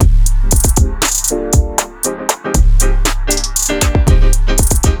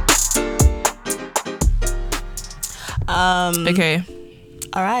Okay.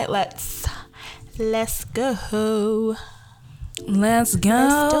 All right, let's go. Let's go. Let's do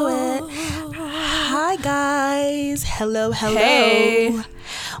it. Hi guys. Hello. Hey.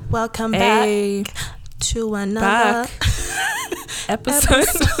 Welcome Hey. back to another episode.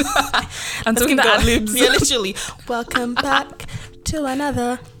 I'm talking the ad-libs. Yeah, literally. Welcome back to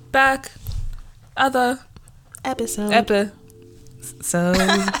another episode. So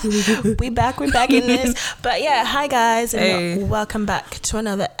We're back in this. But yeah, hi guys, and Hey. welcome back to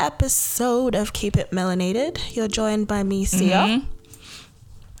another episode of Keep It Melanated. You're joined by me, Sia.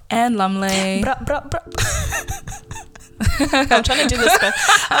 and Lumley. Bruh, bruh, bruh. I'm trying to do this.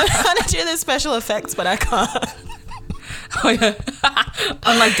 I'm trying to do the special effects, but I can't. Oh yeah.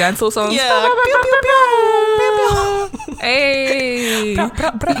 Unlike dancehall songs. Yeah. Like, pew, pew, pew. Pew, pew. Hey. Bruh,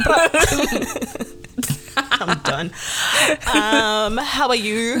 bruh, bruh, bruh. I'm done. How are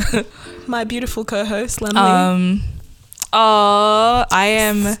you, my beautiful co-host, Lumley? I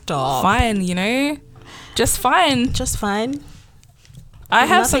am Stop. fine, just fine. Just fine. I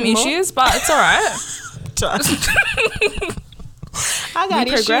have some Nothing more? issues, but it's all right. I got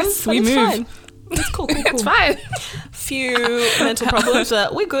We issues, progress, but we it's move. fine. It's cool. It's fine. Few mental problems,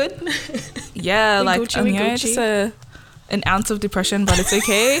 but we're good. Yeah, We like Gucci, we Gucci. just an ounce of depression, but it's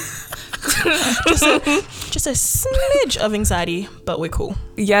okay. Just a smidge of anxiety, but we're cool.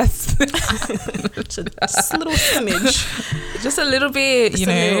 Yes, Just a little smidge. just a little bit, Just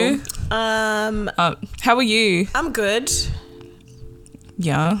a little. How are you? I'm good.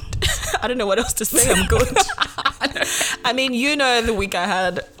 Yeah. I don't know what else to say. I'm good. I mean, the week I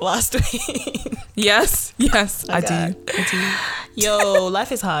had last week. Yes, I Okay. do. Yo,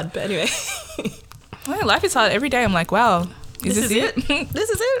 life is hard, but anyway. Well, life is hard every day. I'm like, wow, is this it? This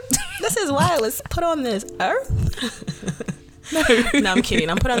is it. This is why I was put on this earth. No, I'm kidding.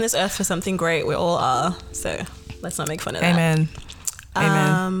 I'm put on this earth for something great. We all are. So let's not make fun of that. Amen.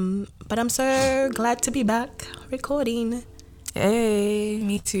 Amen. But I'm so glad to be back recording. Hey,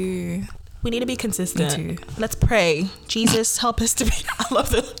 me too. We need to be consistent. Me too. Let's pray. Jesus, help us to be. I love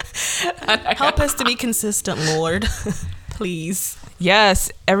that. Help us to be consistent, Lord. Please. Yes,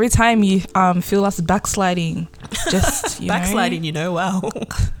 every time you feel us backsliding, just Backsliding, wow.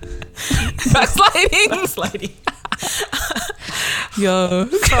 backsliding. Backsliding. Yo.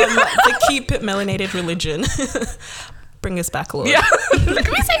 From the Keep It Melanated religion. Bring us back, Lord. Yeah. Let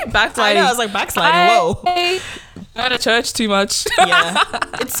me say I backsliding. know, I was like backsliding. Whoa. I go to church too much. Yeah.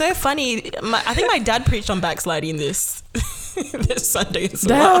 It's so funny. I think my dad preached on backsliding this Sunday as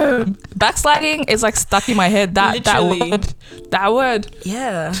well. No. Backsliding is like stuck in my head. That Literally. word. That word.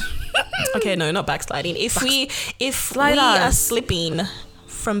 Yeah. Okay, no, not backsliding. If we Sliders. are slipping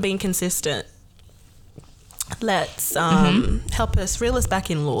from being consistent, let's help us, reel us back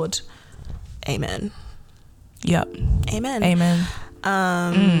in, Lord. Amen. Yep. Amen. Amen.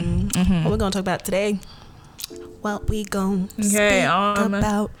 What we're gonna talk about today? What we gonna speak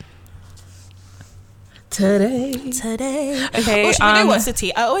about Today. Okay. Oh, should we do what's the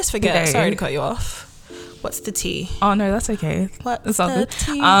tea? I always forget. today. Sorry to cut you off. What's the tea? Oh no, that's okay. What's It's all the good.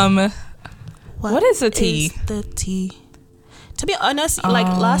 tea? What is the tea? Is the tea? To be honest, like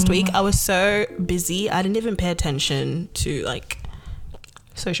last week, I was so busy. I didn't even pay attention to like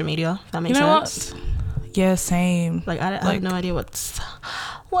social media. If that makes You know sense. what? Yeah, same. Like I have no idea what's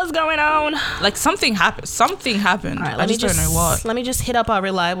going on. Like something happened. All right, I just don't know what. Let me just hit up our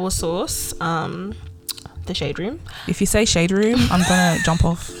reliable source, the Shade Room. If you say shade room, I'm gonna jump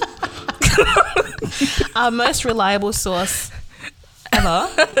off. Our most reliable source ever.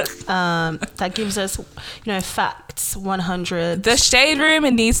 That gives us, facts. 100. The shade room,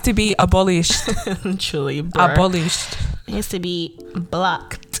 it needs to be abolished. Literally, bro. Abolished. It needs to be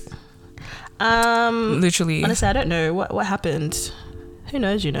blocked. Literally. Honestly, I don't know what happened. Who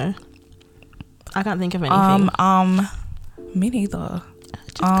knows? I can't think of anything. Me neither.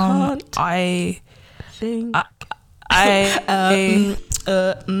 I just can't I think. I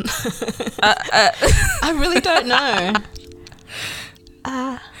I really don't know.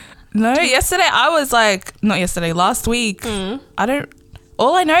 no. Yesterday I was like, not yesterday. Last week. I don't.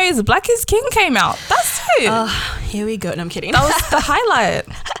 All I know is Black is King came out. That's it. Here we go. No, I'm kidding. That was the highlight.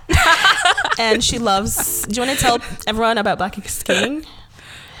 And she loves. Do you want to tell everyone about Black is King?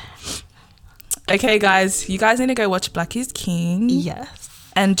 Okay, guys, you guys need to go watch Black is King. Yes.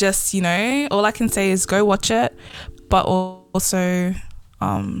 And just, all I can say is go watch it. But also,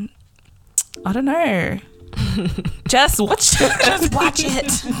 I don't know. Just watch it. Just watch it.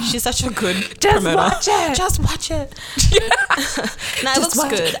 She's such a good Just promoter. watch it. Just watch it. No, it looks watch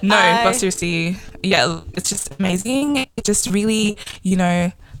good. it. No, but seriously, yeah, it's just amazing. It just really,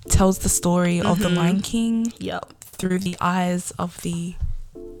 tells the story of the Lion King Yep. through the eyes of the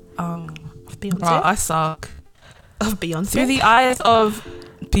Beyonce? I suck. Of Beyonce? Through the eyes of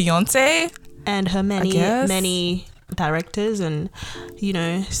Beyonce and her many directors and, you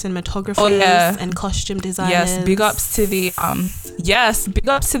know, cinematographers and costume designers. Yes, big ups to the big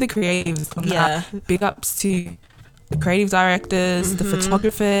ups to the creatives from that. Big ups to the creative directors, the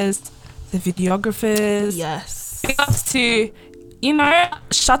photographers, the videographers. Yes. Big ups to, you know,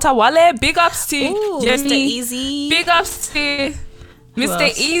 Shatta Wale. Big ups to Mr. Easy. Big ups to Mr.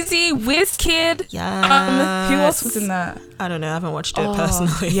 Easy, Wizkid. Yeah. Who else was in that? I don't know. I haven't watched it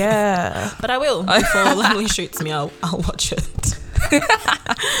personally. Yeah. But I will. Before Lemley shoots me, I'll watch it.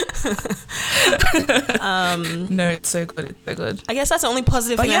 No, it's so good. It's so good. I guess that's the only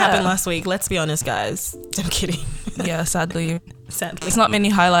positive thing that happened last week. Let's be honest, guys. I'm kidding. Yeah, sadly. Sadly. There's not many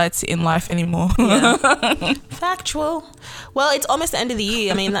highlights in life anymore. Yeah. Factual. Well, it's almost the end of the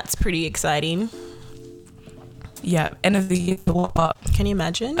year. I mean, that's pretty exciting. Yeah, end of the year. What? Can you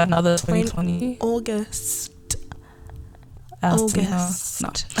imagine? Another 2020. August. Alcina.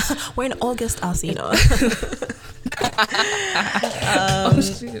 No. We're in August, Alcina. Oh,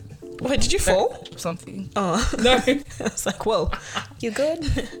 shit. Wait, did you fall? Something. Oh. No. I was like, whoa. You good?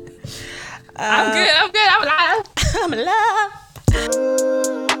 I'm good. I'm alive. I'm alive.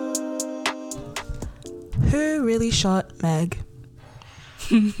 Who really shot Meg?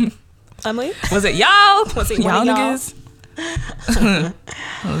 Emily? Was it y'all? Was it y'all one of y'all? niggas?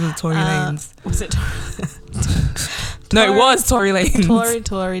 Was it Tory Lanez? Was it No, it was Tory Lanez. Tory.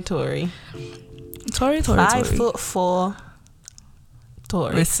 5'4"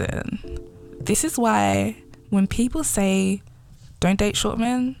 Tory. Listen, this is why when people say don't date short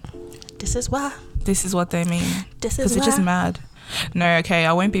men, This is why. this is what they mean. This is Because they're just why. mad. No, okay,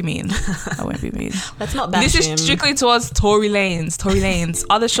 I won't be mean. Let's not bash This him. is strictly towards Tory Lanez.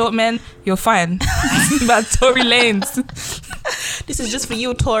 Other short men, you're fine. But Tory Lanez. This is just for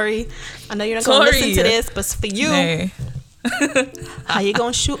you, Tory. I know you're not going to Tory. listen to this, but it's for you. No, How you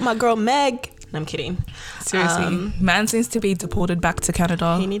going to shoot my girl Meg? No, I'm kidding. seriously. Man seems to be deported back to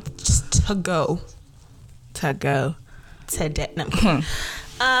Canada. He needs just to go. To go. Today. No, I'm kidding.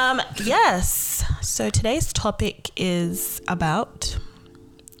 Yes. So today's topic is about...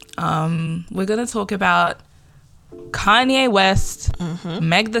 We're going to talk about Kanye West,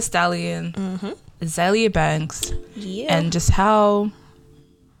 Meg the Stallion, Azalea Banks, and just how,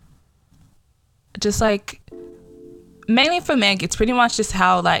 just like, mainly for Meg, it's pretty much just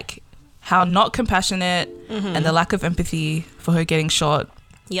how not compassionate and the lack of empathy for her getting shot.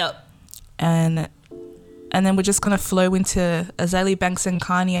 Yep. And then we're just going to flow into Azalea Banks and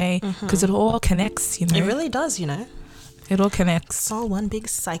Kanye because it all connects, you know. It really does, you know. It all connects. It's all one big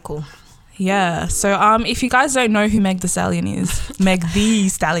cycle. Yeah. So if you guys don't know who Meg the Stallion is, Meg the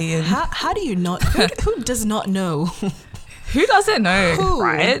Stallion. How do you not? Who does not know? Who doesn't know, Who?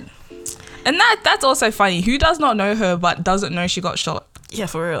 right? And that's also funny. Who does not know her but doesn't know she got shot? Yeah,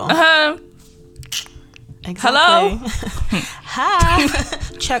 for real. Exactly. Hello? Hi.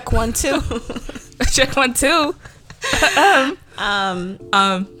 Check 1 2. Check 1 2.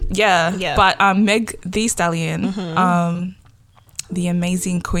 Yeah. But Meg the Stallion, the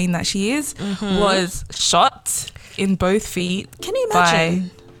amazing queen that she is, was shot in both feet. Can you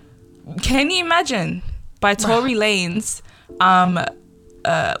imagine? By Tory Lanez,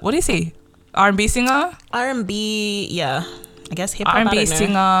 what is he? R&B singer? R&B, yeah. I guess hip hop. R&B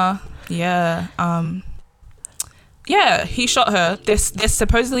singer. Yeah. Yeah, he shot her. They're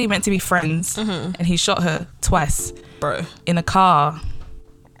supposedly meant to be friends, and he shot her twice, bro, in a car.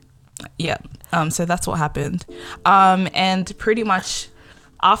 Yeah. So that's what happened. And pretty much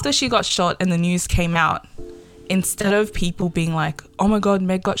after she got shot and the news came out, instead of people being like, "Oh my God,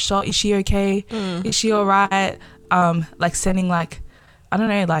 Meg got shot. Is she okay? Is she all right?" Like sending like, I don't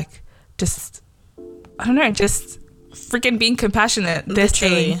know, like just freaking being compassionate. They're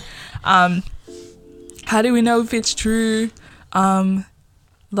saying, how do we know if it's true? As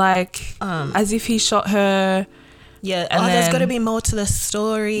if he shot her. Yeah. And there's got to be more to the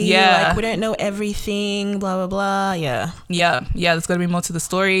story. Yeah. Like, we don't know everything, blah, blah, blah. Yeah. Yeah. There's got to be more to the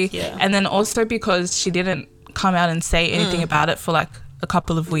story. Yeah. And then also because she didn't come out and say anything about it for like a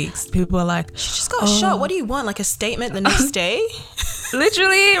couple of weeks. People were like, she just got shot. What do you want? Like a statement the next day?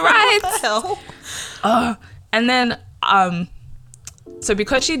 Literally, right? What the hell? And then, so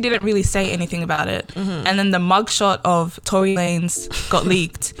because she didn't really say anything about it, and then the mugshot of Tory Lanez got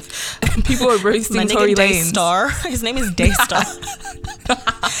leaked, and people were roasting Tory Lanez. Daystar. His name is Daystar.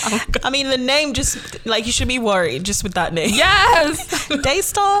 I mean, the name just, like, you should be worried just with that name. Yes!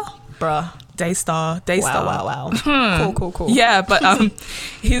 Daystar? Bruh. Daystar. Wow. Cool. Yeah, but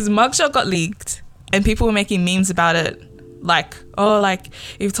his mugshot got leaked, and people were making memes about it, like, oh, like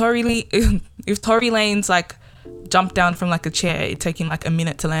if Tory Lanez like jumped down from like a chair, it taking like a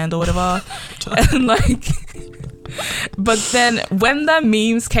minute to land or whatever, and like, but then when the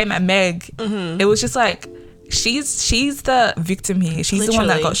memes came at Meg, it was just like, she's the victim here. She's the one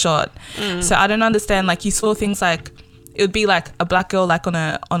that got shot. So I don't understand. Like, you saw things like, it would be like a black girl like on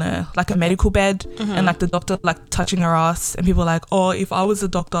a like a medical bed, and like the doctor like touching her ass, and people were like, oh, if I was a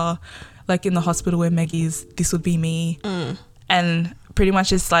doctor like in the hospital where Meg is, this would be me. And pretty much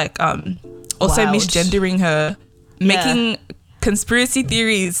just like also Wild. Misgendering her, making conspiracy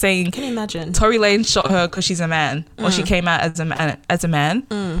theories saying, Can you imagine? Tory Lanez shot her because she's a man, or she came out as a man.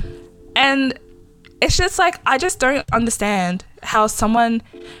 And it's just like, I just don't understand how someone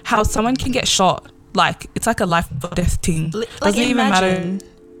can get shot. Like, it's like a life or death thing. Like, Doesn't even matter.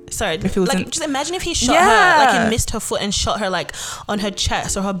 Sorry, if it was like, just imagine if he shot her, like he missed her foot and shot her like on her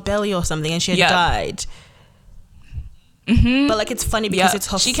chest or her belly or something, and she had died. But like, it's funny because it's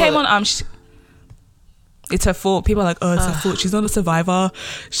her she foot. came on it's her fault. People are like, oh, it's her fault. She's not a survivor.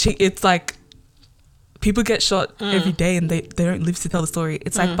 It's like, people get shot every day and they don't live to tell the story.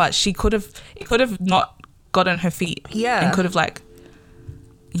 It's like, but it could have not gotten her feet. Yeah. And could have like,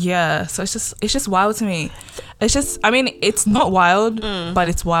 so it's just wild to me. It's just, I mean, it's not wild, but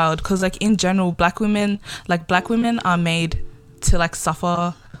it's wild because like in general, black women are made to like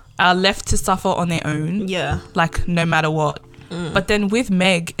suffer, are left to suffer on their own. Yeah. Like, no matter what. But then with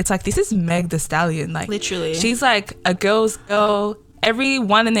Meg, it's like, this is Meg the Stallion. Like, literally, she's like a girl's girl.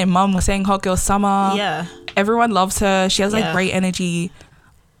 Everyone and their mum was saying hot girl summer. Yeah. Everyone loves her. She has like great energy.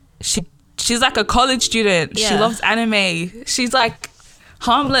 She's like a college student. Yeah. She loves anime. She's like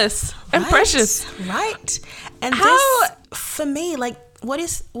harmless and precious. Right. And this, for me, like, what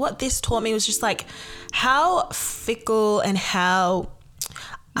this taught me was just like how fickle and how,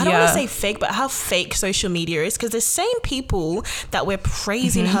 I don't want to say fake, but how fake social media is, because the same people that we're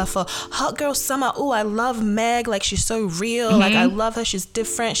praising her for hot girl summer, oh, I love Meg, like she's so real, like I love her, she's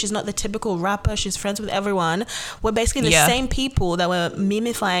different, she's not the typical rapper, she's friends with everyone, we're basically the same people that were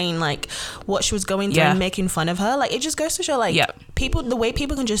mimifying like what she was going through and making fun of her. Like, it just goes to show like people, the way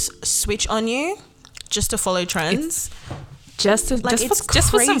people can just switch on you just to follow trends, just for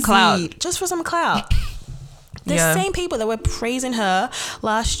some clout. Just for some clout. The same people that were praising her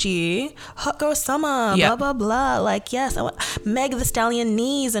last year, hot girl summer, blah blah blah, like, yes, I want Meg the Stallion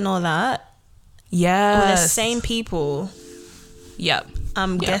knees and all that. Yeah, were the same people.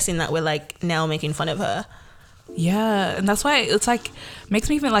 I'm guessing that we're like now making fun of her. Yeah, and that's why it's like makes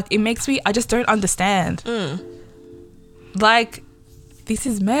me feel like, I just don't understand. Like, this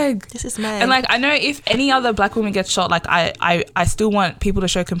is Meg. And like, I know if any other black woman gets shot, like I still want people to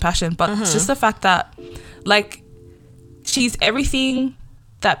show compassion, but it's just the fact that, like, she's everything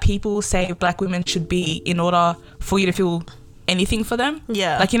that people say black women should be in order for you to feel anything for them.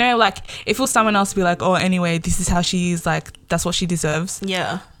 Yeah. Like, you know, like if it was someone else, be like, oh, anyway, this is how she is, like that's what she deserves.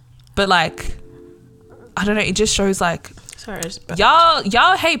 Yeah. But like, I don't know, it just shows like, sorry,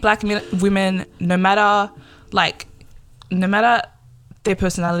 y'all hate black women no matter their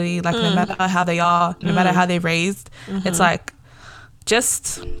personality, like no matter how they are, no matter how they're raised. It's like,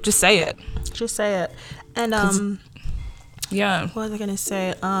 just say it. Just say it. And what was I gonna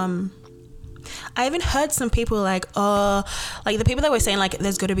say? I even heard some people like, like the people that were saying like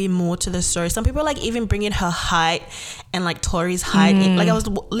there's got to be more to the story. Some people like even bringing her height and like Tory's height. Like, I was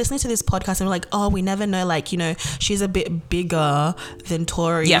listening to this podcast and we're like, oh, we never know, like, you know, she's a bit bigger than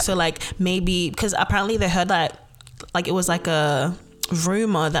Tory. Yeah. So like maybe, because apparently they heard that like it was like a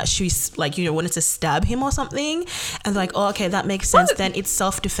rumor that she's like, you know, wanted to stab him or something, and like, oh, okay, that makes sense. Then it's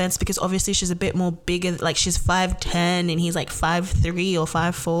self-defense because obviously she's a bit more bigger, like she's 5'10" and he's like 5'3" or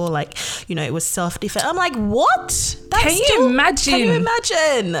 5'4", like, you know, it was self-defense. I'm like, what? Can you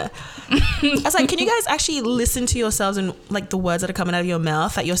imagine? I was like, can you guys actually listen to yourselves and like the words that are coming out of your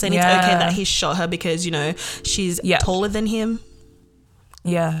mouth, that you're saying it's okay that he shot her because, you know, she's taller than him?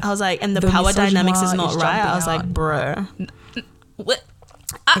 I was like, and the power dynamics is not right. I was like, bro, what?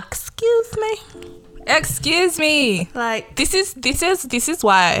 Excuse me. Like, this is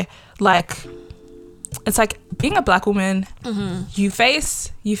why, like, it's like being a black woman, you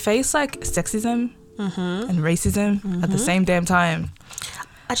face like sexism and racism at the same damn time.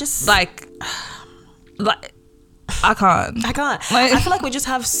 I just like I can't. Like, I feel like we just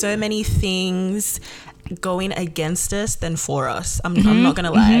have so many things going against us than for us. I'm not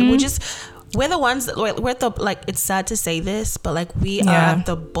gonna lie. We're the ones that we're at the, like, it's sad to say this, but like we are at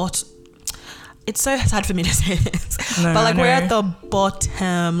the bottom. It's so sad for me to say this, but like we're at the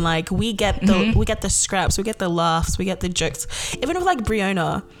bottom. Like, we get the scraps, we get the laughs, we get the jokes. Even with like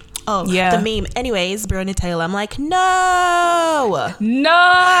Brianna, Oh, the meme. Anyways, Breonna Taylor. I'm like, no.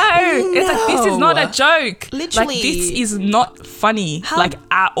 It's like, this is not a joke. Literally. Like, this is not funny,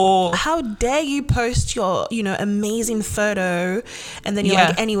 at all. How dare you post your, amazing photo and then you're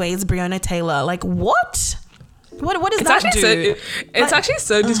like, anyways, Breonna Taylor. Like, what? What does that do? It's actually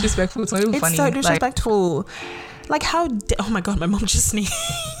so disrespectful. It's not even funny. It's so disrespectful. Like, oh my God, my mom just sneezed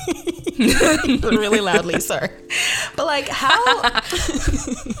really loudly, sorry. But like, how...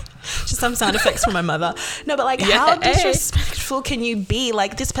 just some sound effects from my mother. No, but like, how disrespectful can you be?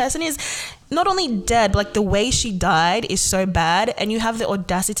 Like, this person is not only dead, but like the way she died is so bad, and you have the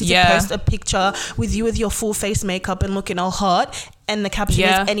audacity to post a picture with you with your full face makeup and looking all hot, and the caption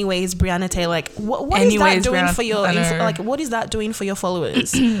is, anyways, Breonna Taylor. Like, what is that doing for your... what is that doing for your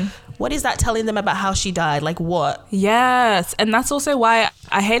followers? What is that telling them about how she died? Like, what? Yes. And that's also why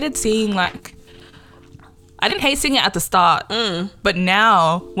I hated seeing, like... I didn't hate seeing it at the start. But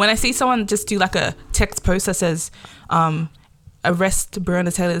now, when I see someone just do, like, a text post that says, arrest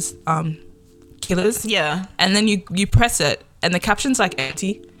Breonna Taylor's killers. Yeah. And then you press it, and the caption's, like,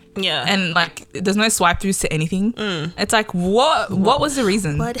 empty. Yeah. And, like, there's no swipe throughs to anything. It's like, what was the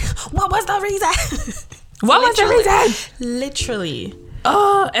reason? What was the reason? What was the reason? Literally.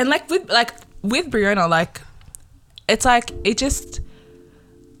 Oh, and like with Breonna, like, it's like, it just,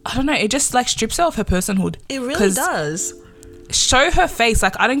 I don't know, it just like strips her of her personhood. It really does. Show her face.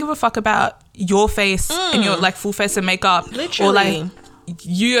 Like, I don't give a fuck about your face and your like full face of makeup. Literally. Or like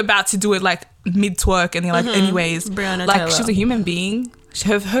you about to do it like mid twerk and you're like, anyways, Breonna like Taylor. She's a human being.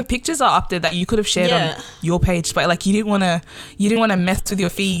 Her pictures are up there that you could have shared on your page, but like you didn't want to mess with your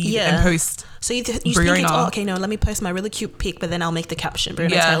feed and post. So you think it's, okay, no, let me post my really cute pic, but then I'll make the caption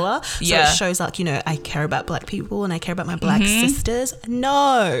Breonna Taylor. So it shows like, I care about black people and I care about my black sisters.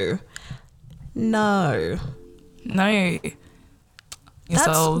 No. That's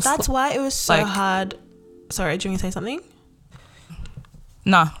why it was so hard. Sorry, do you want to say something?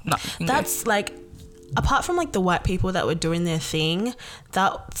 No. That's like, apart from like the white people that were doing their thing,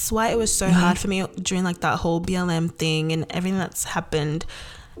 that's why it was so hard for me during like that whole BLM thing and everything that's happened.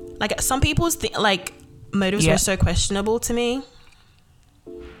 Like, some people's motives were so questionable to me.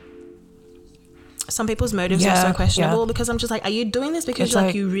 Some people's motives are so questionable because I'm just like, are you doing this because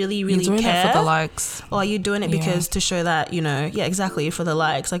you really, really doing care? It for the likes. Or are you doing it because to show that, exactly, for the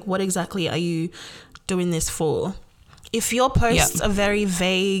likes? Like, what exactly are you doing this for? If your posts are very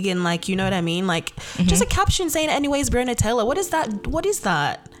vague and like, you know what I mean? Like, just a caption saying, anyways, Breonna Taylor. What is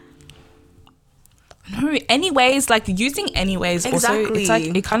that? No, anyways, like using anyways also, it's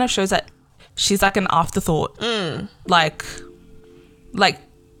like, it kind of shows that she's like an afterthought. Like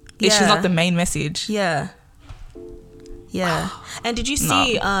she's not the main message. Yeah. And did you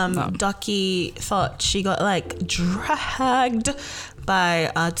see Ducky thought she got like dragged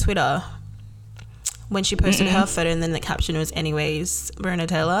by Twitter when she posted her photo, and then the caption was, anyways, Breonna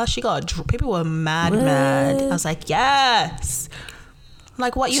Taylor. People were mad. I was like, yes.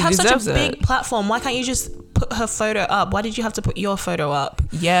 Like, what? You have such a big platform. Why can't you just put her photo up? Why did you have to put your photo up?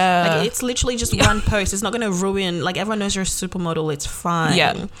 Yeah. Like, it's literally just one post. It's not going to ruin, like, everyone knows you're a supermodel. It's fine.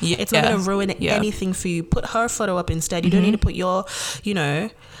 Yeah. It's not going to ruin anything for you. Put her photo up instead. You don't need to put your photo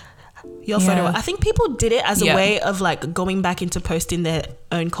up. I think people did it as a way of, like, going back into posting their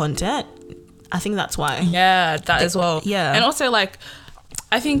own content. I think that's why. Yeah, that as well. Yeah. And also, like,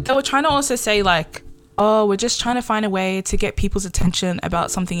 I think they were trying to also say, like, oh, we're just trying to find a way to get people's attention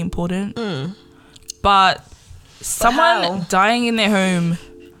about something important. But someone dying in their home,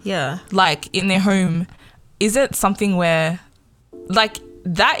 isn't something where, like,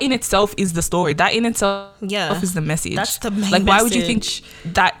 that in itself is the story. That in itself is the message. That's the main message. Why would you think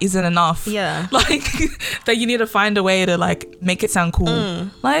that isn't enough? Yeah. Like, that you need to find a way to, like, make it sound cool.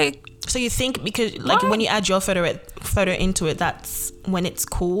 Like... So you think because, like, when you add your photo into it, that's when it's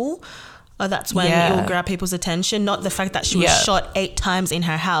cool? Or that's when it will grab people's attention? Not the fact that she was shot 8 times in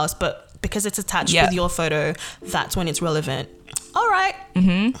her house, but because it's attached with your photo, that's when it's relevant. All right.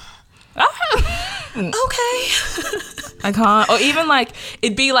 Okay. I can't. Or even, like,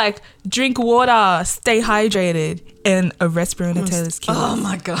 it'd be like, drink water, stay hydrated, and arrest Breonna Taylor's killers. Oh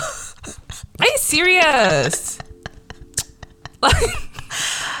my God. Are you serious?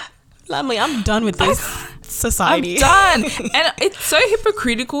 Like, I'm done with this society. I'm done. And it's so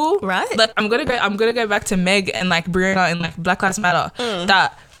hypocritical, right? Like, I'm gonna go back to Meg and like Breonna and like Black Lives Matter.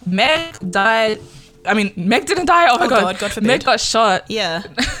 That Meg died. I mean, Meg didn't die. Oh my God. God forbid. Meg got shot. Yeah.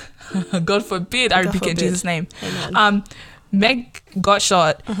 God forbid. I repeat in Jesus' name. Amen. Meg got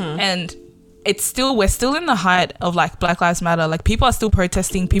shot, and we're still in the height of like Black Lives Matter. Like people are still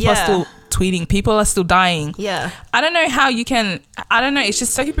protesting, people are still tweeting, people are still dying. I don't know how you can, it's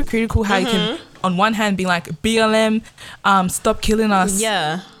just so hypocritical how you can on one hand be like BLM, stop killing us,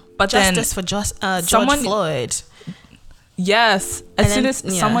 but justice for George Floyd. As soon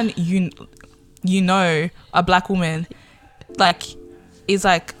as someone you know, a Black woman like is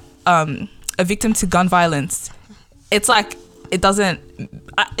like a victim to gun violence, it's like it doesn't,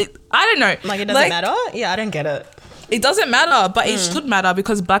 I don't know. Like it doesn't matter? Yeah, I don't get it. It doesn't matter, but it should matter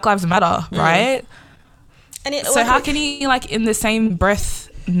because Black Lives Matter, right? And so how can he like in the same breath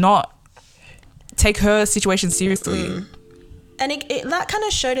not take her situation seriously? And it that kind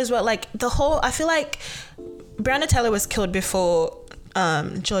of showed as well, like the whole, I feel like Breonna Taylor was killed before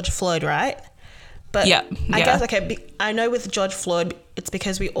George Floyd, right? But I guess, I know with George Floyd, it's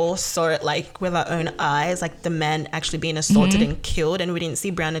because we all saw it like with our own eyes, like the man actually being assaulted and killed, and we didn't see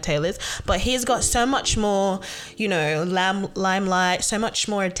Breonna Taylor's. But he's got so much more, you know, limelight, so much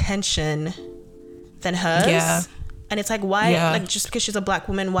more attention than hers. Yeah. And it's like, why, like just because she's a Black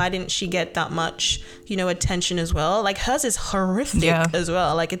woman, why didn't she get that much, you know, attention as well? Like hers is horrific as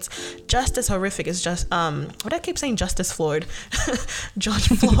well. Like it's just as horrific as what do I keep saying? Justice Floyd. George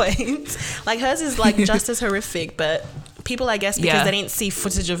Floyd. Like hers is like just as horrific, but people, I guess, because they didn't see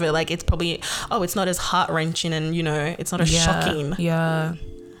footage of it, like it's probably, it's not as heart-wrenching and, you know, it's not as shocking. And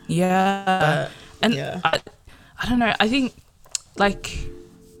I don't know, I think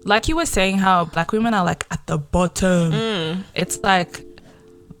like you were saying how Black women are like at the bottom. It's like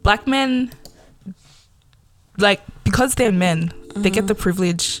Black men, like because they're men, they get the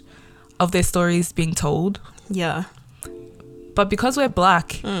privilege of their stories being told. Yeah. But because we're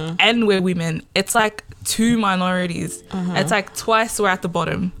Black and we're women, it's like two minorities. It's like twice we're at the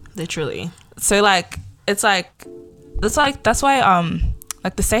bottom. Literally. So like it's like that's why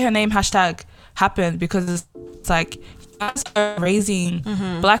like the Say Her Name hashtag happened, because it's like are raising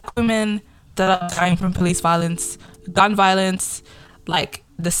Black women that are dying from police violence, gun violence, like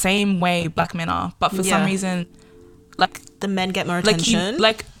the same way Black men are, but for some reason, like the men get more attention.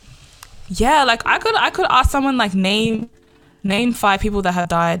 Like I could ask someone like name 5 people that have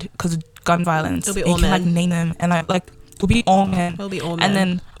died because of gun violence. It'll be all men. Can, like name them, and it'll be all men. It'll be all men. And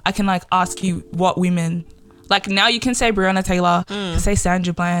then I can like ask you what women. Like now you can say Breonna Taylor, you can say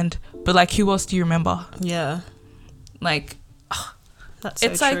Sandra Bland, but like who else do you remember? Yeah. Like that's so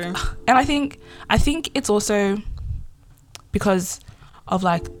it's true. Like, and I think it's also because of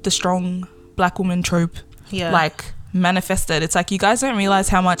like the strong Black woman trope, like manifested. It's like you guys don't realize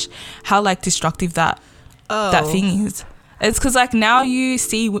how like destructive that thing is. It's because like now you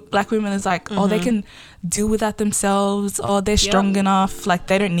see Black women as like they can deal with that themselves, or they're strong enough, like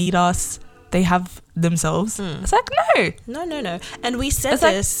they don't need us, they have themselves. It's like no. And we said it's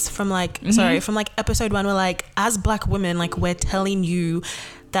this like, from like from like episode 1, we're like, as Black women, like we're telling you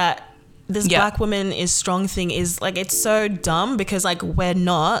that this Black woman is strong thing is like, it's so dumb because like we're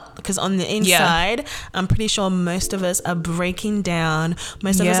not, because on the inside I'm pretty sure most of us are breaking down,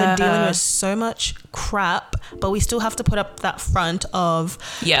 most of us are dealing with so much crap, but we still have to put up that front of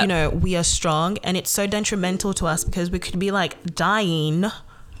you know, we are strong, and it's so detrimental to us because we could be like dying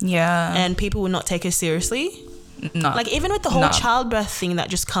and people will not take us seriously. Like even with the whole childbirth thing that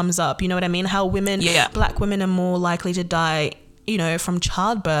just comes up, you know what I mean, how women Black women are more likely to die, you know, from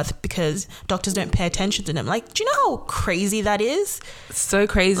childbirth because doctors don't pay attention to them. Like, do you know how crazy that is? So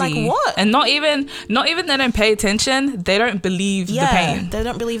crazy. Like what? And not even they don't pay attention, they don't believe the pain. They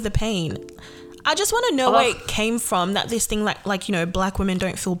don't believe the pain. I just want to know where it came from, that this thing like you know, Black women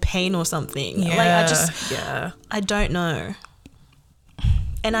don't feel pain or something. I don't know.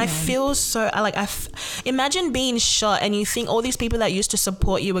 And I feel so, imagine being shot and you think all these people that used to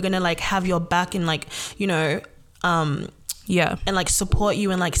support you were going to like have your back and like, you know, and like support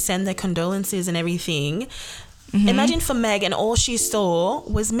you and like send their condolences and everything. Imagine for Meg, and all she saw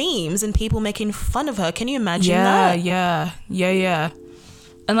was memes and people making fun of her. Can you imagine that? Yeah.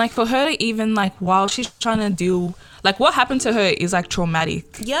 And like for her to even like, while she's trying to deal, like what happened to her is like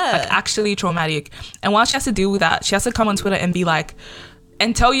traumatic. Like actually traumatic. And while she has to deal with that, she has to come on Twitter and be like,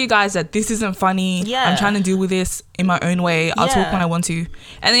 and tell you guys that this isn't funny. I'm trying to deal with this in my own way. I'll talk when I want to. And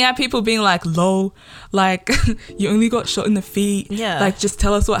then you have people being like, lol, like you only got shot in the feet. Like just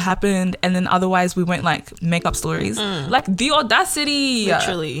tell us what happened, and then otherwise we won't like make up stories. Like the audacity.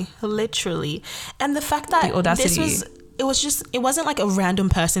 Literally. And the fact that it wasn't like a random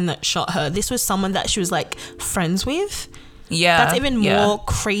person that shot her. This was someone that she was like friends with. That's even more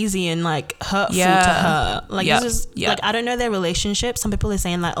crazy and like hurtful to her. Like this is like, I don't know their relationship. Some people are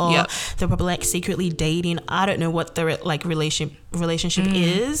saying like, they're probably like secretly dating. I don't know what their like relationship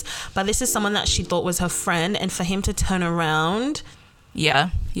is, but this is someone that she thought was her friend, and for him to turn around,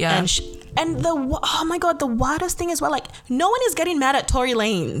 and oh my god, the wildest thing is, well, like, no one is getting mad at Tory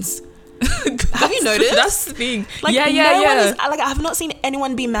Lanez. Have you noticed? That's the thing. Like, no one is, like, I have not seen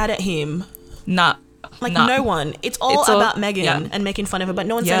anyone be mad at him. Nah. Like, no one. It's all about Megan and making fun of her, but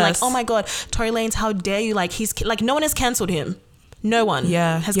no one's saying like, oh my god, Tory Lanez, how dare you? Like, he's like, no one has cancelled him. No one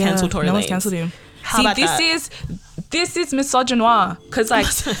has cancelled Tory Lanez. No one's cancelled him. How about this is misogynoir, because like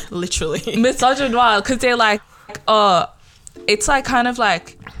literally misogynoir, because they're like, it's like kind of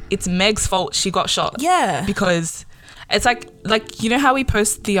like it's Meg's fault she got shot. Yeah, because it's like you know how we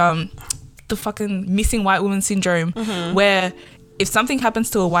post the fucking missing white woman syndrome, where if something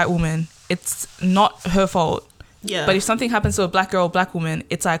happens to a white woman, it's not her fault. Yeah. But if something happens to a black girl or black woman,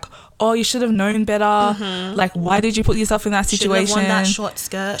 it's like, oh, you should have known better. Like, why did you put yourself in that situation? Shouldn't have worn that short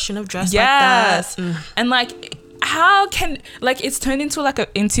skirt. Shouldn't have dressed like that. And like, how can, like, it's turned into like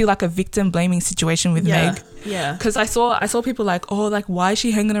a victim blaming situation with Meg. Yeah. Because I saw people like, oh, like, why is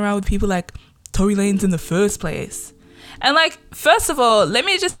she hanging around with people like Tory Lanez in the first place? And like, first of all, let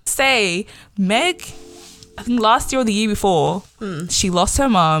me just say, Meg, I think last year or the year before, she lost her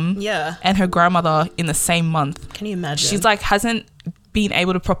mum and her grandmother in the same month. Can you imagine? She's like, hasn't been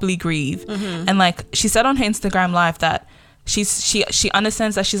able to properly grieve. And like, she said on her Instagram live that she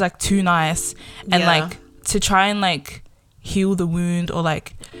understands that she's like too nice and like to try and like heal the wound or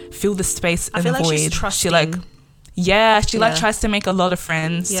like fill the space in the void. She's trusting. She like tries to make a lot of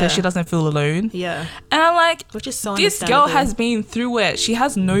friends so she doesn't feel alone. Yeah. And I'm like, which is so this girl has been through it. She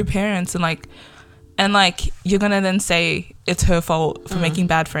has no parents, and like you're gonna then say it's her fault for making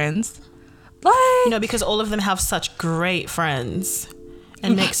bad friends, like, you know, because all of them have such great friends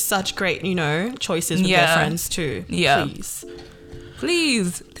and make such great, you know, choices with their friends too. Please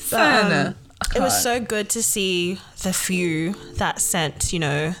listen. It was so good to see the few that sent, you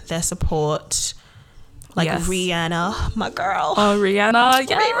know, their support. Like Rihanna, my girl. Oh, Rihanna.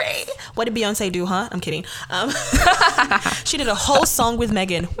 Yeah. What did Beyonce do, huh? I'm kidding. She did a whole song with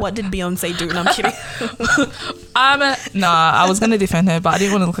Megan. What did Beyonce do? No, I'm kidding. I was going to defend her, but I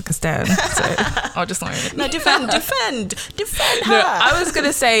didn't want to look like a stan. So I'll just learn it. No, defend her. No, I was going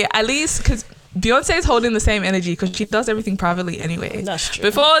to say, at least, because Beyonce is holding the same energy because she does everything privately anyway. That's true.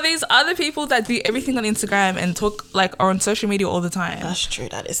 Before these other people that do everything on Instagram and talk like are on social media all the time. That's true.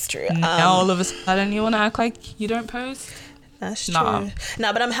 That is true. Now all of a sudden you want to act like you don't post? That's true.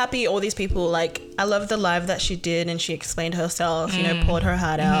 Nah, but I'm happy all these people, like, I love the live that she did and she explained herself, you know, poured her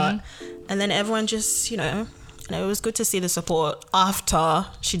heart out. And then everyone just, you know, it was good to see the support after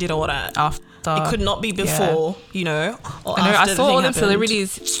she did all that. It could not be before, you know. Or I know. after I saw all the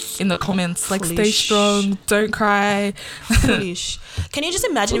celebrities in the comments like, "Stay strong, don't cry." Foolish. Can you just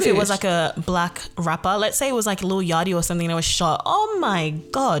imagine if it was like a black rapper? Let's say it was like Lil Yachty or something that was shot. Oh my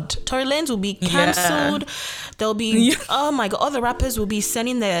god, Tory Lanez will be cancelled. There'll be oh my god, all the rappers will be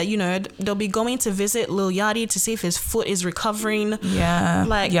sending their, you know, they'll be going to visit Lil Yachty to see if his foot is recovering. Yeah,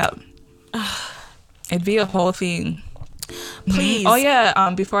 like it'd be a whole thing. Please. Oh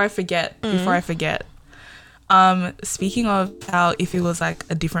yeah. Before I forget. Speaking of how if it was like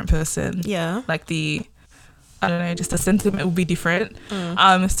a different person, like I don't know, just the sentiment would be different.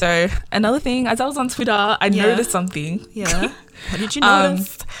 So another thing, as I was on Twitter, I noticed something. Yeah. What did you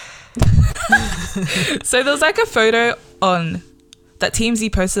notice? So there was like a photo on that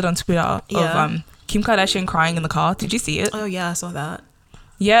TMZ posted on Twitter of Kim Kardashian crying in the car. Did you see it? Oh yeah, I saw that.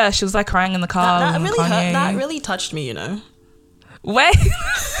 Yeah, she was like crying in the car. That really hurt. That really touched me, you know. Wait.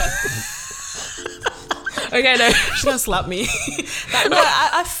 Okay, no. She's gonna slap me.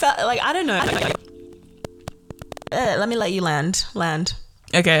 I felt like, I don't know. Let me let you land.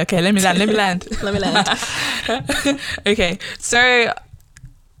 Okay, let me land. Let me land. Okay, so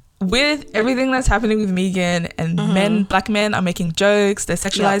with everything that's happening with Megan and black men are making jokes, they're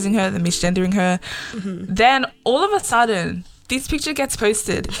sexualizing her, they're misgendering her, then all of a sudden this picture gets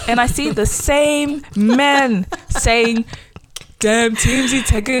posted and I see the same men saying, damn, TMZ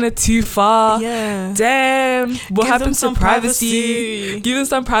taking it too far. Yeah. Damn, what happened to privacy? Give them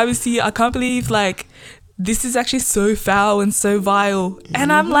some privacy. I can't believe, like, this is actually so foul and so vile.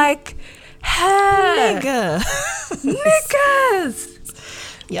 And I'm like, hey, niggas.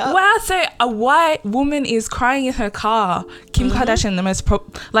 Yep. Wow, so a white woman is crying in her car. Kim Kardashian, the most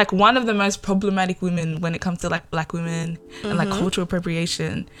one of the most problematic women when it comes to like black women and like cultural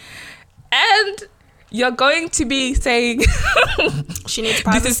appropriation. And you're going to be saying she needs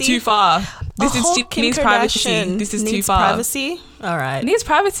privacy. This is too far. She needs privacy. This is too far. Privacy. All right. Needs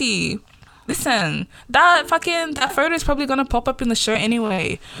privacy. Listen, that photo is probably gonna pop up in the show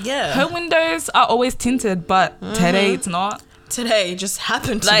anyway. Yeah. Her windows are always tinted, but today it's not. Today just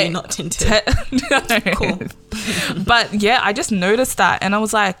happened to be not tinted. Cool. But yeah, I just noticed that, and I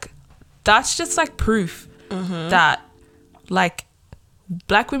was like, that's just like proof that like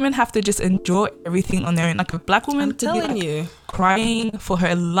black women have to just enjoy everything on their own. Like a black woman could be like crying for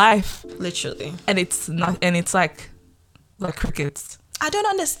her life, literally, and it's not, and it's like crickets. I don't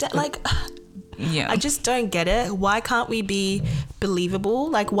understand. Like, I just don't get it. Why can't we be believable?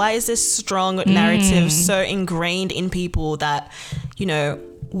 Like, why is this strong narrative so ingrained in people that, you know,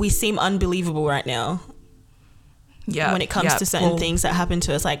 we seem unbelievable right now? Yeah. When it comes to certain things that happen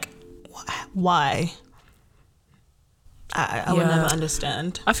to us, like, why? I would never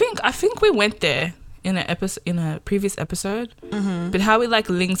understand. I think we went there in a previous episode, but how it like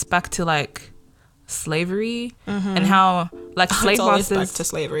links back to like slavery and how like slave masters, back to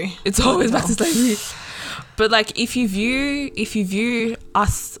slavery. It's always back to slavery. But like if you view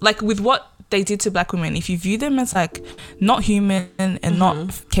us like with what they did to black women, if you view them as like not human and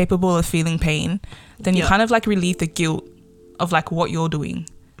not capable of feeling pain, then you kind of like relieve the guilt of like what you're doing.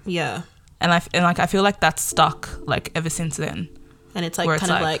 Yeah. And I feel like that's stuck like ever since then. And it's like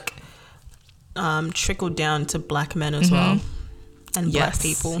kind of like trickled down to black men as well and black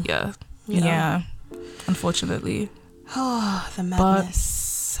people. Yeah. Unfortunately. Oh, the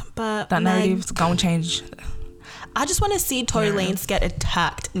madness. But that narrative's gonna change. I just want to see Tory Lanez get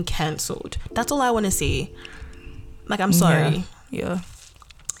attacked and cancelled. That's all I want to see. Like, I'm sorry. Yeah.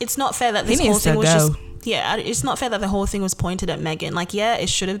 It's not fair that this whole thing was just... Yeah, it's not fair that the whole thing was pointed at Megan. Like, yeah, it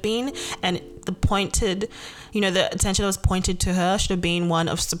should have been. And the attention that was pointed to her should have been one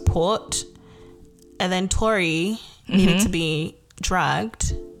of support. And then Tory needed to be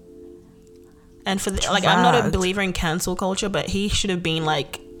dragged. And for like, I'm not a believer in cancel culture, but he should have been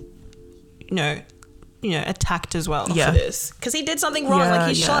like, you know, attacked as well for this, because he did something wrong. Like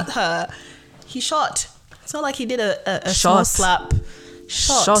he shot her. He shot. It's not like he did a small slap.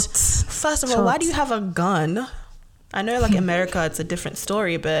 Shots. First of all, why do you have a gun? I know, like America, it's a different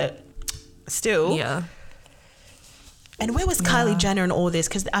story, but still. Yeah. And where was Kylie Jenner in all this?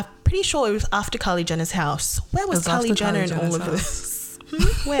 Because I'm pretty sure it was after Kylie Jenner's house. Where was Kylie Jenner in all of this?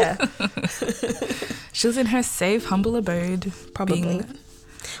 Where? She was in her safe, humble abode. Probably.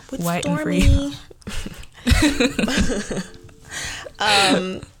 With white Stormy.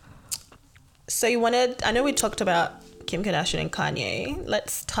 And free. So you wanted... I know we talked about Kim Kardashian and Kanye.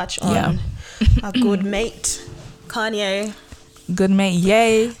 Let's touch on our good mate, Kanye. Good mate,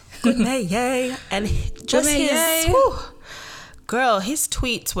 yay. Good mate, yay. And just girl, his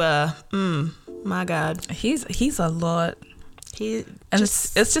tweets were, my God. He's a lot.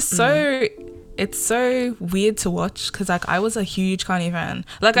 It's just so... It's so weird to watch because like I was a huge Kanye fan.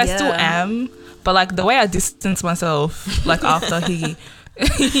 Like I still am, but like the way I distanced myself like after he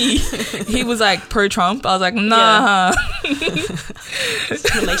was like pro Trump, I was like, nah.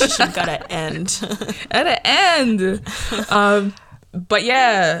 Relationship gotta end. Gotta end. But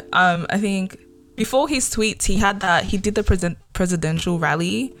yeah, I think before his tweets he did the presidential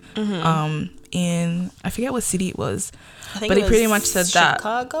rally in, I forget what city it was. But he pretty much said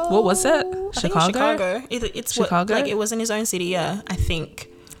Chicago? That. What was it? Chicago. It's Chicago. Like it was in his own city. Yeah, I think.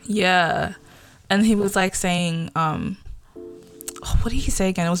 Yeah, and he was like saying, what did he say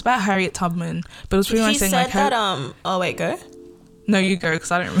again? It was about Harriet Tubman, but it was pretty much saying like. He said that. Oh wait, go. No, you go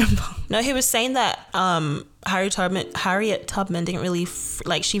because I don't remember. No, he was saying that Harriet Tubman didn't really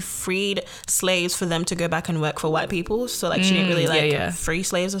she freed slaves for them to go back and work for white people. So like she didn't really free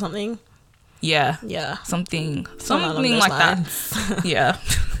slaves or something. Yeah. Something like that. Yeah.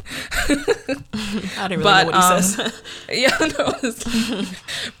 I don't really know what he says. Yeah, no.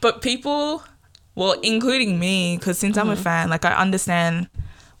 But people, well, including me, because since I'm a fan, like I understand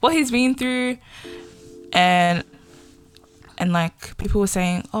what he's been through, and like people were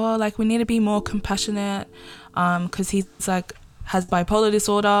saying, oh, like we need to be more compassionate, because he's like has bipolar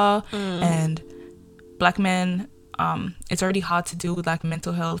disorder, and black men. It's already hard to deal with like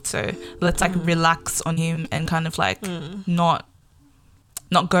mental health, so let's like relax on him and kind of like not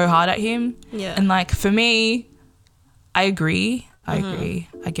go hard at him. Yeah. And like for me, I agree. I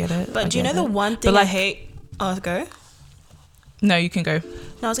get it. But do you know the one thing I hate? Oh, go. No, you can go.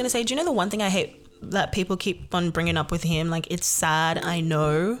 No, I was gonna say, do you know the one thing I hate that people keep on bringing up with him? Like, it's sad, I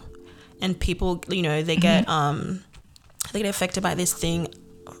know, and people, you know, they get affected by this thing.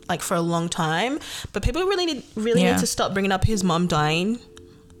 Like for a long time, but people really need to stop bringing up his mom dying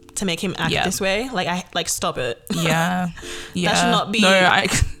to make him act this way. Like stop it. Yeah. That should not be. No,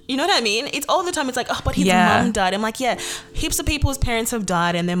 You know what I mean? It's all the time. It's like, oh, but his mum died. I'm like, yeah, heaps of people's parents have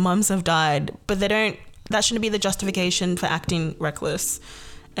died and their mums have died, but that shouldn't be the justification for acting reckless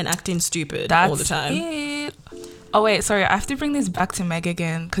and acting stupid all the time. It. Oh wait, sorry, I have to bring this back to Meg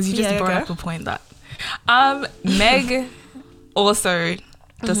again because you just brought up a point that Meg also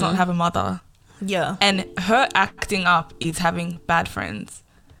does not have a mother. Yeah. And her acting up is having bad friends.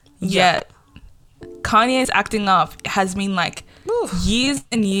 Yet Kanye's acting up has been like years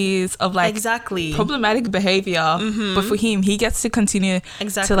and years of like problematic behavior. But for him, he gets to continue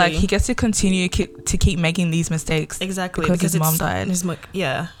to like to keep making these mistakes. Exactly. Because his mom died.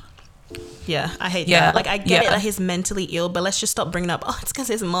 Yeah, I hate that. Like, I get it that he's mentally ill, but let's just stop bringing up, oh, it's because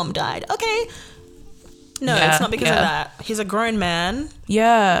his mom died. Okay. No, it's not because of that. He's a grown man.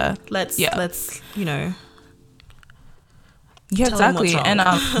 Yeah. Let's you know. Yeah, exactly. And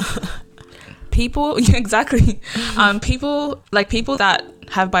people people that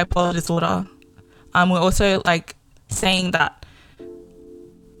have bipolar disorder, we're also like saying that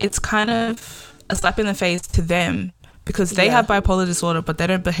it's kind of a slap in the face to them because they have bipolar disorder, but they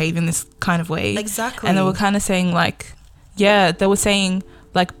don't behave in this kind of way. Exactly. And they were kind of saying like, they were saying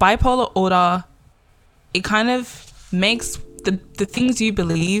like bipolar order, it kind of makes the things you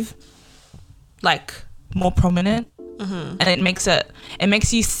believe like more prominent, and it makes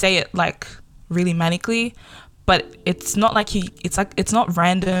you say it like really manically, but it's not like it's not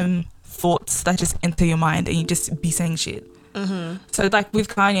random thoughts that just enter your mind and you just be saying shit. So like with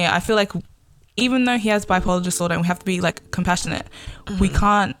Kanye, I feel like even though he has bipolar disorder and we have to be like compassionate, we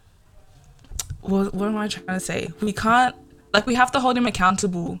can't, what am I trying to say? We can't, like, we have to hold him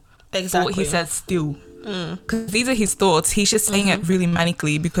accountable for what he says still. Because these are his thoughts. He's just saying it really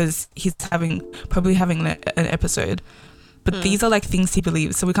manically because he's probably having an episode. But these are like things he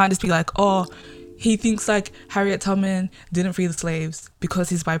believes. So we can't just be like, oh, he thinks like Harriet Tubman didn't free the slaves because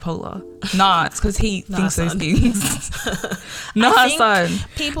he's bipolar. Nah, it's because he thinks those things. Son.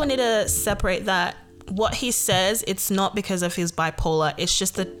 People need to separate that. What he says, it's not because of his bipolar. It's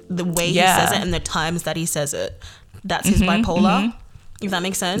just the way he says it and the times that he says it. That's his bipolar. If that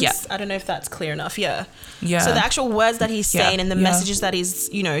makes sense. Yeah. I don't know if that's clear enough. Yeah. So the actual words that he's saying and the messages that he's,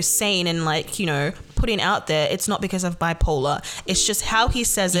 saying and like, putting out there, it's not because of bipolar. It's just how he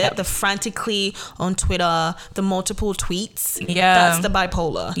says it, the frantically on Twitter, the multiple tweets. Yeah. That's the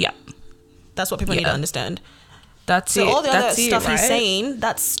bipolar. Yeah. That's what people need to understand. That's so it. all the that's other stuff he's saying,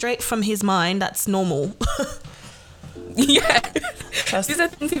 that's straight from his mind. That's normal. These are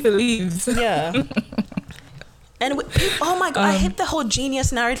things he believes. Yeah. And oh my god, I hate the whole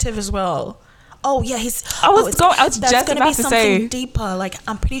genius narrative as well. Oh yeah, I was just about to say deeper. Like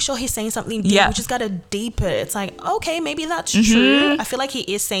I'm pretty sure he's saying something deep. We just gotta deep it. It's like, okay, maybe that's true. I feel like he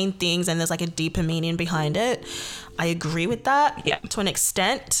is saying things and there's like a deeper meaning behind it. I agree with that to an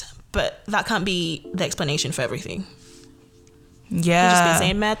extent, but that can't be the explanation for everything. Yeah, he's just been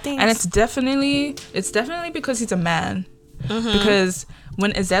saying mad things, and it's definitely because he's a man. Because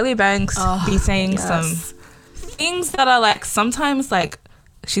when Azealia Banks be saying some things that are like sometimes like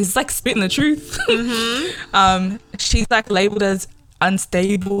she's like spitting the truth. She's like labeled as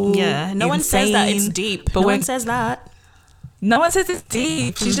unstable. No one says that it's deep. But no one says that. No one says it's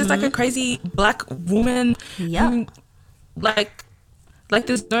deep. She's just like a crazy black woman. Who, like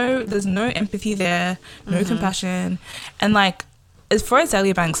there's no empathy there, no compassion, and like as for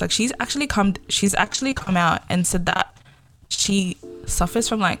Azealia Banks, like she's actually come out and said that she suffers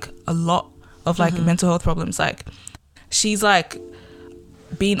from like a lot of like mental health problems. Like she's like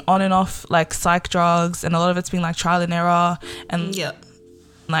been on and off like psych drugs, and a lot of it's been like trial and error, and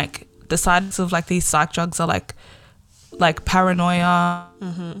like the sides of like these psych drugs are like paranoia,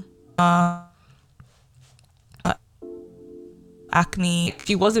 acne.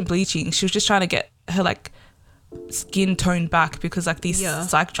 She wasn't bleaching, she was just trying to get her like skin toned back because like these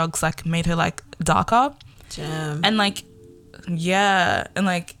psych drugs like made her like darker. And like and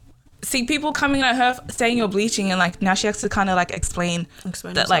like see people coming at her saying you're bleaching, and like now she has to kind of like explain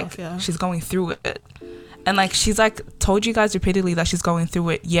that herself, like she's going through it, and like she's like told you guys repeatedly that she's going through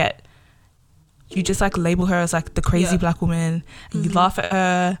it, yet you just like label her as like the crazy black woman, and you laugh at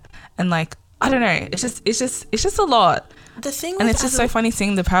her, and like I don't know, it's just a lot. The thing, and it's just so funny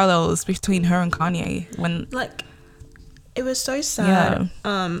seeing the parallels between her and Kanye when like it was so sad.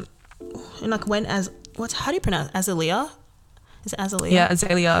 And like when how do you pronounce Azealia? Is it Azealia? Yeah,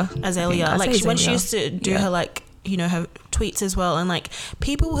 Azealia. Like when she used to do her like her tweets as well, and like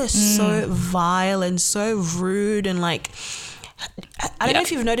people were so vile and so rude, and like I don't know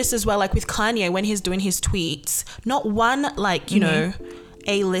if you've noticed as well, like with Kanye when he's doing his tweets, not one like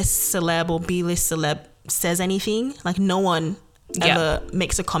A-list celeb or B-list celeb says anything. Like no one ever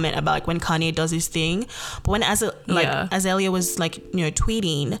makes a comment about like when Kanye does his thing. But when Azealia was like, you know,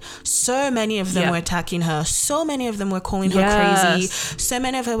 tweeting, so many of them were attacking her. So many of them were calling her crazy. So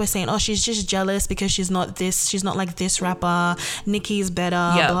many of her were saying, oh, she's just jealous because she's not like this rapper. Nicki's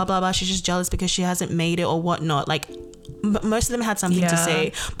better, blah, blah, blah. She's just jealous because she hasn't made it or whatnot. Like most of them had something to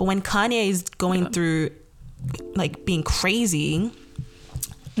say. But when Kanye is going through like being crazy,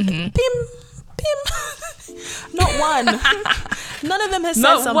 Pim. Not one. None of them has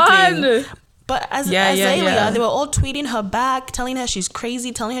said something. One. But Azealia, they were all tweeting her back, telling her she's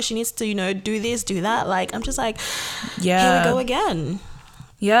crazy, telling her she needs to, you know, do this, do that. Like, I'm just like, here we go again.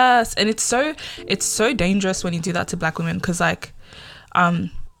 Yes, and it's so dangerous when you do that to black women, because like,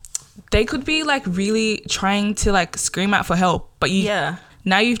 they could be like really trying to like scream out for help, but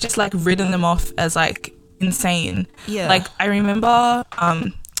now you've just like ridden them off as like insane. Yeah. Like I remember,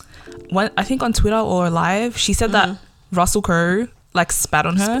 I think on Twitter or live, she said that Russell Crowe like spat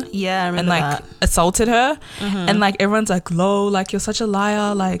on her. Yeah, I remember and like that. Assaulted her, and like everyone's like, "Lol, like you're such a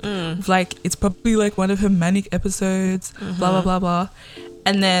liar." Like, like it's probably like one of her manic episodes. Blah blah blah blah.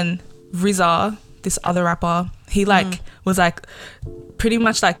 And then RZA, this other rapper, he like was like pretty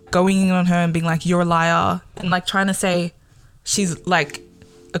much like going in on her and being like, "You're a liar," and like trying to say she's like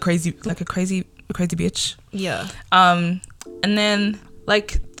a crazy bitch. Yeah. And then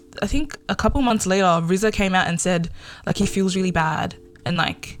like, I think a couple months later, RZA came out and said like he feels really bad and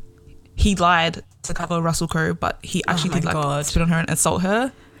like he lied to cover Russell Crowe, but he actually did like spit on her and assault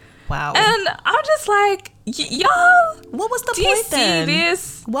her. Wow. And I'm just like, y'all, what was the point? Do you see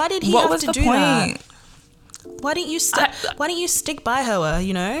this? Why did he have to do that? Why didn't you stick by her?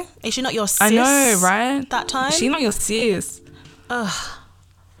 You know, is she not your sis? I know, right? That time, is she not your sis? Ugh.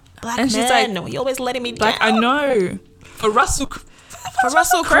 Black and she's like, you're always letting me down. Like, I know. For Russell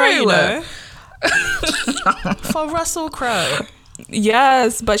Crowe, you know. For Russell Crowe.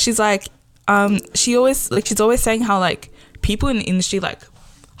 Yes, but she's like, she's always saying how like people in the industry like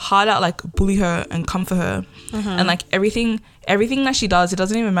hard out like bully her and come for her, and like everything that she does, it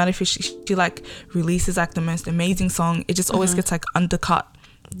doesn't even matter if she like releases like the most amazing song, it just always gets like undercut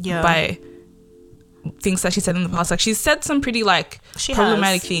by things that she said in the past. Like she's said some pretty like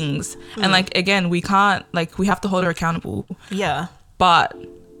problematic things, and like again we have to hold her accountable. Yeah. But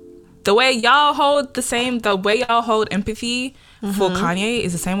the way y'all hold empathy for Kanye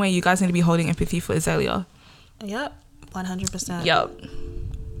is the same way you guys need to be holding empathy for Azealia. Yep, 100%. Yep.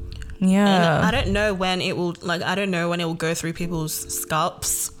 Yeah. And I don't know when it will go through people's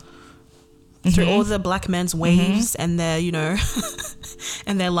scalps, through all the black men's waves and their, you know,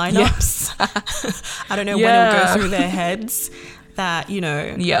 and their lineups. Yeah. I don't know when it will go through their heads that, you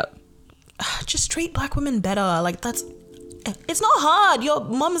know, just treat black women better. Like it's not hard. Your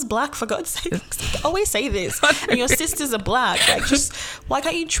mum's black, for God's sake. I always say this. And your sisters are black. Like, just why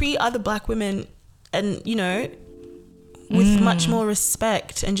can't you treat other black women and, you know, with much more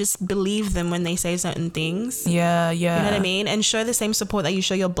respect and just believe them when they say certain things? Yeah. You know what I mean? And show the same support that you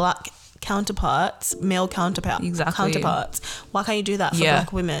show your black counterparts, male counterparts. Why can't you do that for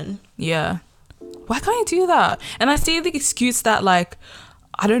black women? Yeah. Why can't you do that? And I see the excuse that like,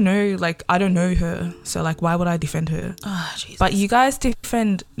 I don't know her, so like why would I defend her? Oh, Jesus. But you guys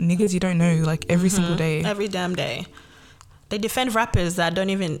defend niggas you don't know like every single day. Every damn day. They defend rappers that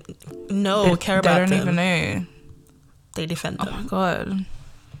don't even know or care about them. They don't even know. They defend them. Oh my God.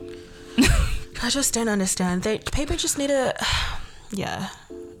 I just don't understand. People just need to... Yeah.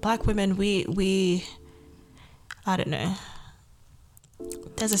 Black women, we I don't know.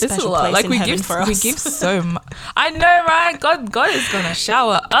 There's a special place like in heaven for us. We give so much. I know, right? God is gonna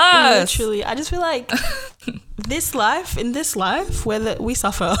shower us. Literally, I just feel like in this life, we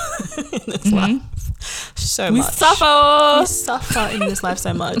suffer in this life so much. We suffer in this life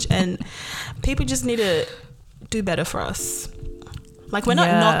so much, and people just need to do better for us. Like, we're not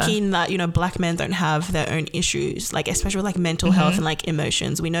knocking that, you know, black men don't have their own issues, like especially with like mental health and like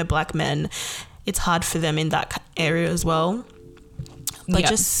emotions. We know black men, it's hard for them in that area as well. But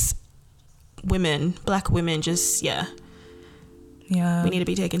just black women, just, we need to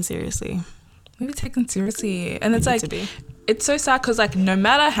be taken seriously. We need to be taken seriously. And it's like, it's so sad because like no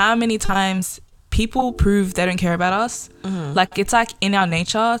matter how many times people prove they don't care about us, like it's like in our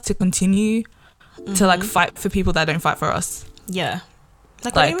nature to continue to like fight for people that don't fight for us. Yeah.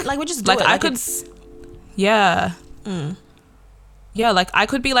 Like we just do like it. I could, yeah, like I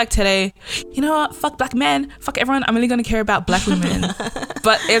could be like today, you know what, fuck black men, fuck everyone, I'm only gonna care about black women.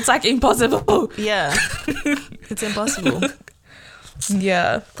 But it's like impossible. Yeah. It's impossible.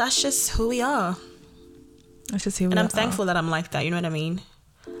 Yeah. That's just who we are. That's just who we are. And I'm thankful that I'm like that, you know what I mean?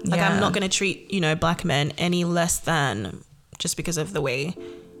 Like I'm not gonna treat, you know, black men any less than just because of the way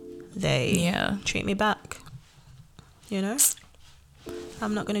they treat me back. You know?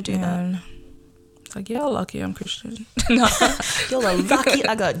 I'm not going to do that. It's like, you're lucky I'm Christian. No. You're lucky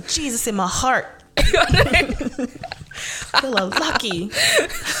I got Jesus in my heart. You're lucky.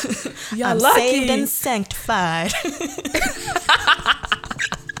 I'm lucky. saved and sanctified.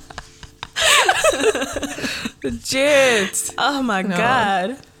 Legit. Oh my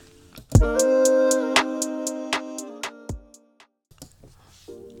God.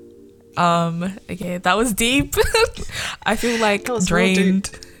 Okay, that was deep. I feel like drained.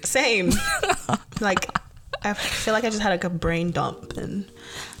 Same. Like, I feel like I just had like a brain dump and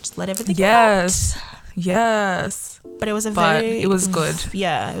just let everything out. Yes. But it was it was good.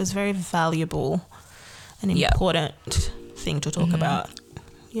 Yeah, it was very valuable and important thing to talk about.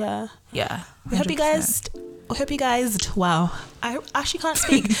 Yeah. Yeah. 100%. We hope you guys, wow, I actually can't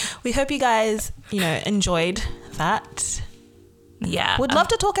speak. We hope you guys, enjoyed that. Yeah. Would love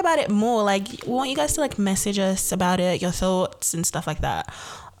to talk about it more. Like, we want you guys to like message us about it, your thoughts and stuff like that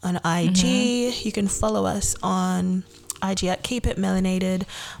on IG. You can follow us on IG at Keep It Melanated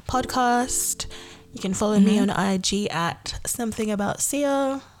Podcast. You can follow me on IG at Something About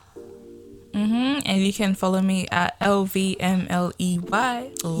Sia. And you can follow me at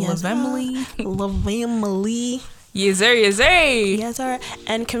LVMLEY. Love Emily. Love Emily. Yes, sir. Yes, sir. Yes, sir.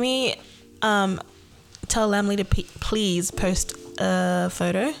 And can we tell Emily to please post a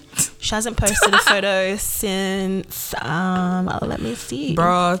photo? She hasn't posted a photo since let me see,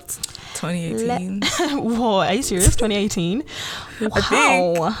 bro, 2018. Whoa, are you serious? 2018?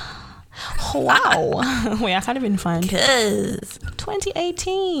 Wow. Wow. Wait, I can't even find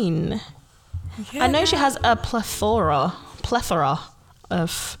 2018. Yeah. I know she has a plethora of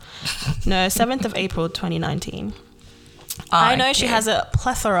 7th of April 2019. I know she has a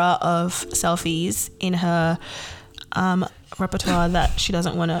plethora of selfies in her repertoire that she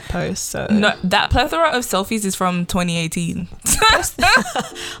doesn't want to post. So no, that plethora of selfies is from 2018.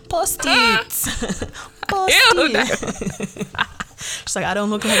 Post it. She's like, I don't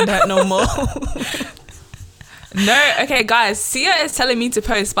look like that no more. No, okay, guys. Sia is telling me to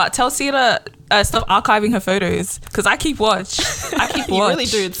post, but tell Sia to stop archiving her photos because I keep watch. You really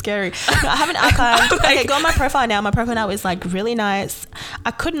do. It's scary. No, I haven't archived. Okay, go on my profile now. My profile now is like really nice.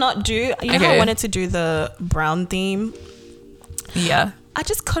 I could not do. You know how I wanted to do the brown theme. Yeah. I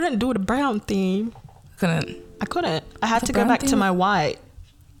just couldn't do the brown theme. I couldn't. I had to go back to my white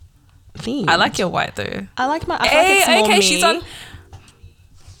theme. I like your white though. I like my. I feel like it's more me. She's on.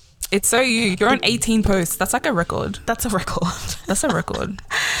 It's so you. You're on 18 posts. That's like a record. That's a record. That's a record.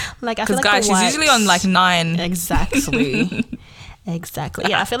 Like I feel like guys, she's usually on like 9. Exactly. Exactly.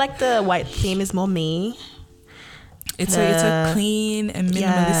 Yeah, I feel like the white theme is more me. It's a clean and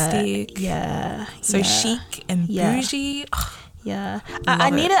minimalistic. Yeah. So chic and bougie. Yeah. I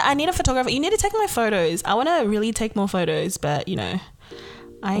need a photographer. You need to take my photos. I want to really take more photos, but I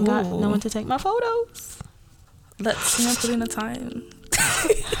ain't got no one to take my photos. Let's put in the time.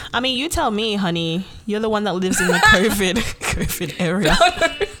 I mean, you tell me, honey. You're the one that lives in the COVID area.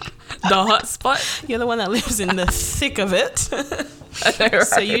 The hot spot. You're the one that lives in the thick of it. I know, right?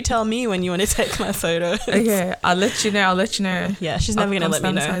 So you tell me when you want to take my photos. Okay, I'll let you know. Yeah, she's never going to let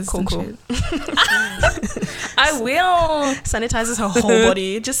me know. Cool. I will. Sanitizes her whole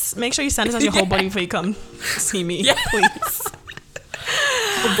body. Just make sure you sanitize your whole body before you come see me, please.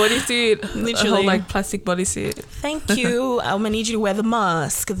 A bodysuit, literally, a whole like plastic bodysuit. Thank you. I'm gonna need you to wear the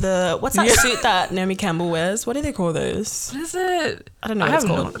mask. What's that suit that Naomi Campbell wears? What do they call those? What is it? I don't know. What it's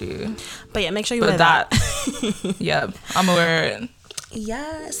called. But yeah, make sure you wear that. Yeah, I'm gonna wear it.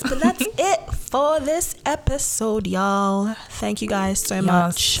 Yes, but that's it for this episode, y'all. Thank you guys so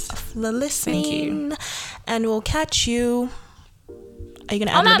much for listening. Thank you. And we'll catch you. Are you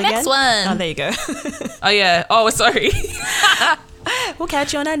gonna add it again? Next one. Oh, there you go. Oh yeah. Oh, sorry. We'll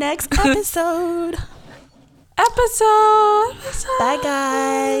catch you on our next episode. Bye,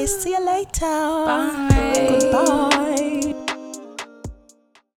 guys. See you later. Bye. Goodbye.